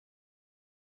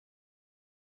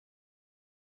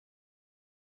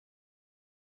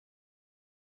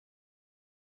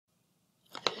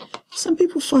Some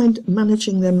people find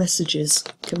managing their messages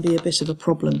can be a bit of a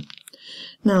problem.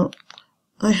 Now,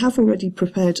 I have already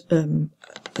prepared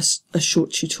a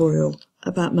short tutorial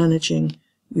about managing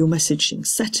your messaging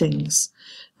settings.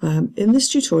 In this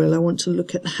tutorial, I want to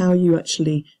look at how you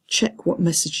actually check what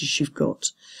messages you've got.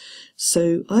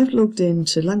 So I've logged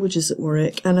into Languages at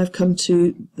Warwick and I've come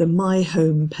to the My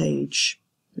Home page,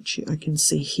 which I can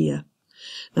see here.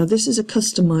 Now this is a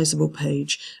customizable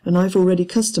page, and I've already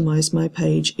customized my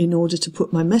page in order to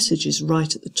put my messages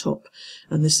right at the top,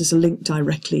 and this is a link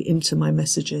directly into my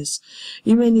messages.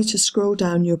 You may need to scroll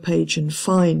down your page and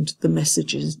find the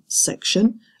messages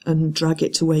section and drag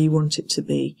it to where you want it to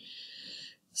be.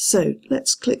 So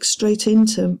let's click straight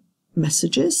into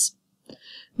messages.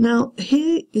 Now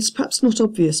here it's perhaps not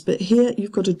obvious, but here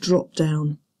you've got a drop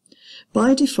down.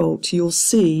 By default, you'll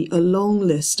see a long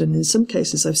list, and in some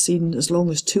cases I've seen as long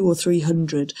as 200 or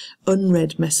 300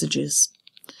 unread messages.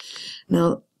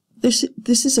 Now, this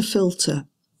is a filter.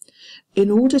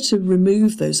 In order to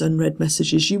remove those unread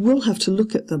messages, you will have to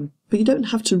look at them, but you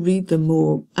don't have to read them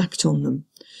or act on them.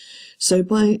 So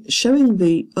by showing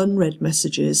the unread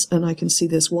messages, and I can see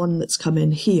there's one that's come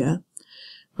in here,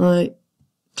 I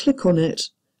click on it,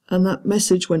 and that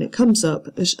message, when it comes up,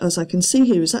 as I can see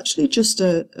here, is actually just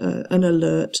an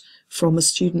alert from a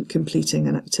student completing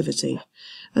an activity.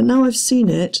 And now I've seen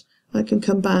it, I can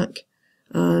come back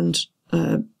and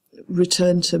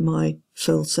return to my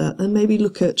filter and maybe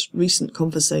look at recent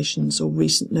conversations or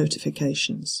recent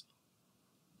notifications.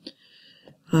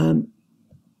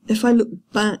 If I look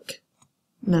back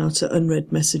now to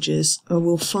unread messages, I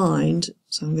will find,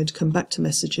 so I'm going to come back to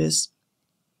messages,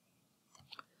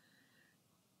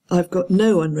 I've got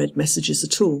no unread messages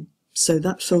at all, so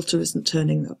that filter isn't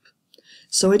turning up.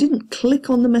 So I didn't click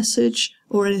on the message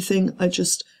or anything, I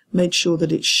just made sure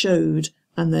that it showed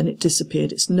and then it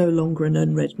disappeared. It's no longer an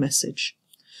unread message.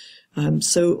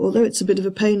 So although it's a bit of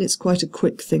a pain, it's quite a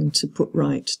quick thing to put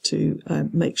right to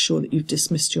make sure that you've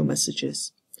dismissed your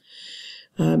messages.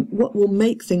 What will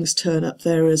make things turn up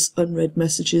there as unread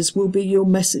messages will be your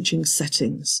messaging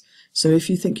settings. So if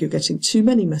you think you're getting too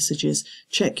many messages,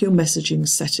 check your messaging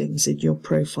settings in your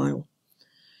profile.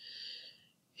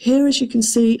 Here, as you can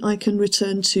see, I can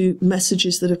return to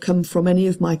messages that have come from any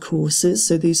of my courses.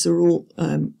 So these are all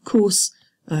course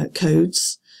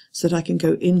codes, so that I can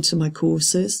go into my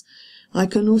courses. I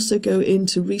can also go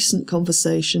into recent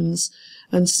conversations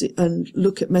and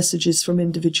look at messages from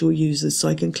individual users. So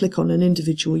I can click on an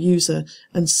individual user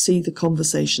and see the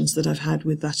conversations that I've had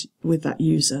with that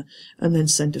user and then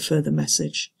send a further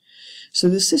message. So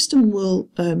the system will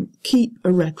keep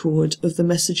a record of the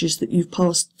messages that you've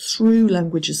passed through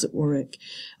Languages at Warwick.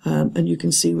 And you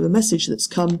can see the message that's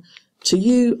come to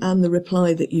you and the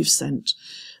reply that you've sent.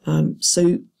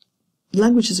 So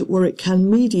Languages at Warwick can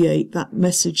mediate that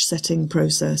message setting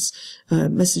process,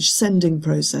 message sending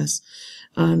process,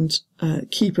 and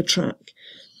keep a track.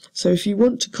 So if you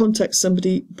want to contact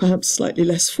somebody perhaps slightly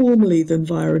less formally than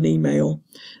via an email,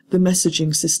 the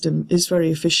messaging system is very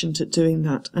efficient at doing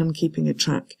that and keeping a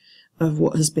track of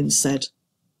what has been said.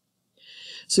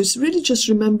 So it's really just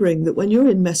remembering that when you're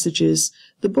in messages,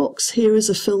 the box here is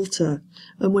a filter,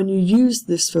 and when you use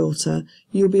this filter,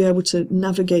 you'll be able to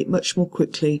navigate much more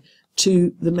quickly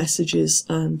to the messages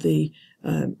and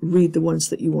read the ones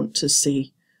that you want to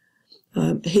see.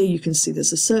 Here you can see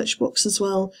there's a search box as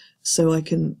well, so I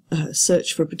can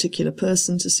search for a particular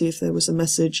person to see if there was a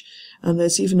message, and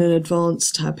there's even an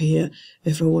advanced tab here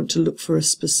if I want to look for a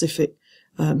specific,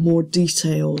 more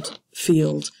detailed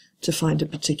field to find a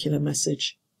particular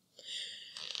message.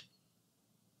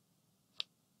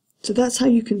 So that's how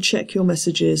you can check your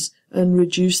messages and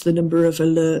reduce the number of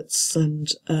alerts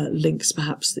and links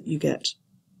perhaps that you get.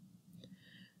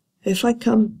 If I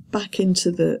come back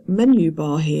into the menu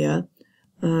bar here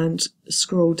and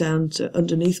scroll down to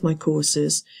underneath my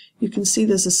courses, you can see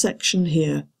there's a section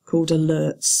here called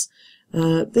Alerts.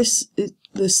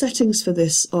 The settings for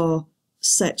this are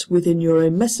set within your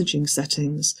own messaging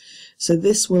settings, so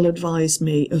this will advise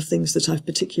me of things that I've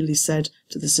particularly said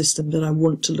to the system that I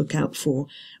want to look out for,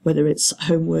 whether it's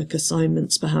homework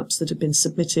assignments perhaps that have been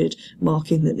submitted,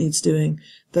 marking that needs doing,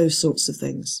 those sorts of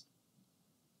things.